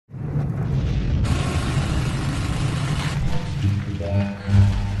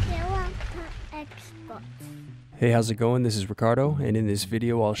spot. Hey, how's it going? This is Ricardo, and in this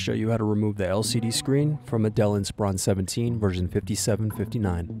video I'll show you how to remove the LCD screen from a Dell Inspiron 17 version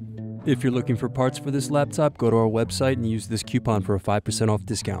 5759. If you're looking for parts for this laptop, go to our website and use this coupon for a 5% off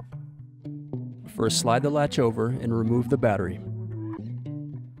discount. First, slide the latch over and remove the battery.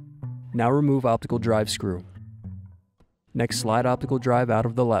 Now remove optical drive screw. Next, slide optical drive out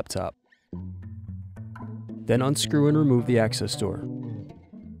of the laptop. Then unscrew and remove the access door.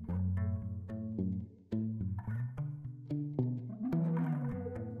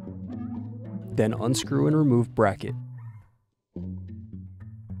 Then unscrew and remove bracket.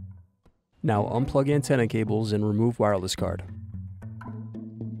 Now unplug antenna cables and remove wireless card.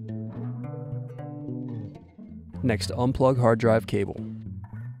 Next, unplug hard drive cable.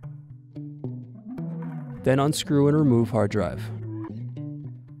 Then unscrew and remove hard drive.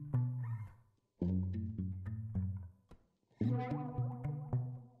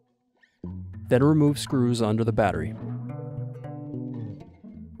 Then remove screws under the battery.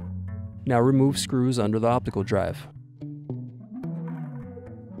 Now remove screws under the optical drive.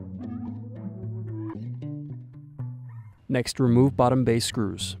 Next, remove bottom base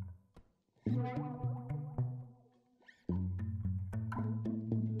screws.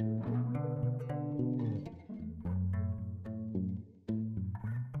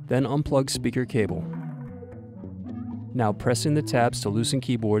 Then unplug speaker cable. Now press in the tabs to loosen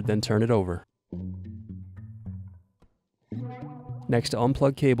keyboard, then turn it over. Next,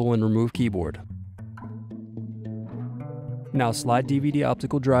 unplug cable and remove keyboard. Now slide DVD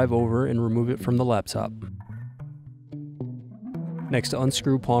optical drive over and remove it from the laptop. Next,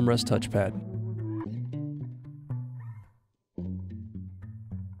 unscrew palmrest touchpad.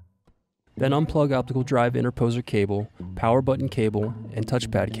 Then unplug optical drive interposer cable, power button cable, and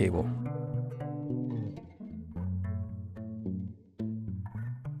touchpad cable.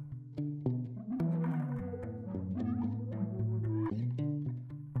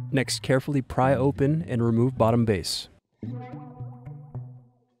 Next, carefully pry open and remove bottom base.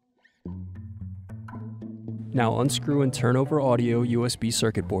 Now unscrew and turn over audio USB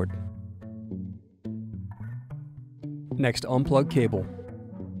circuit board. Next, unplug cable.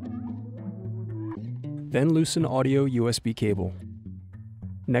 Then loosen audio USB cable.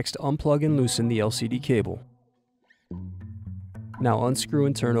 Next, unplug and loosen the LCD cable. Now unscrew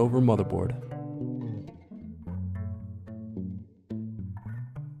and turn over motherboard.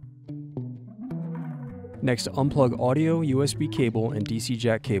 Next, unplug audio USB cable and DC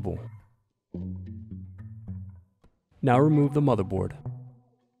jack cable. Now remove the motherboard.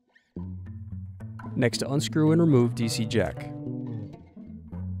 Next, unscrew and remove DC jack.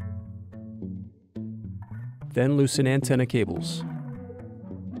 Then loosen antenna cables.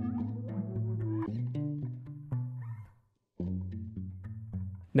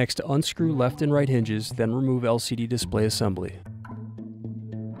 Next, unscrew left and right hinges, then remove LCD display assembly.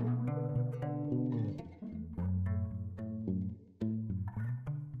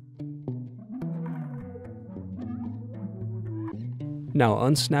 Now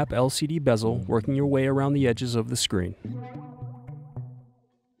unsnap LCD bezel, working your way around the edges of the screen.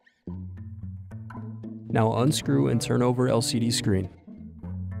 Now unscrew and turn over LCD screen.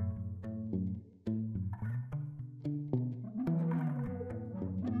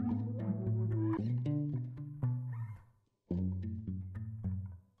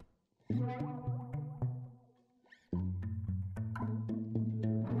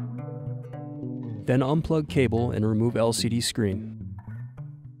 Then unplug cable and remove LCD screen.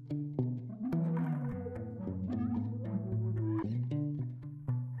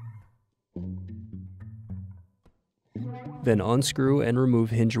 Then unscrew and remove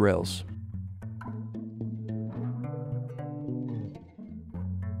hinge rails.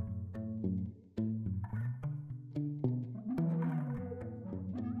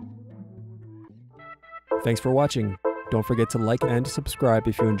 Thanks for watching. Don't forget to like and subscribe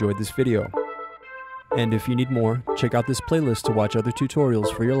if you enjoyed this video. And if you need more, check out this playlist to watch other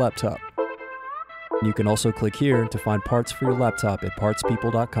tutorials for your laptop. You can also click here to find parts for your laptop at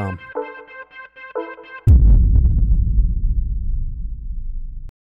partspeople.com.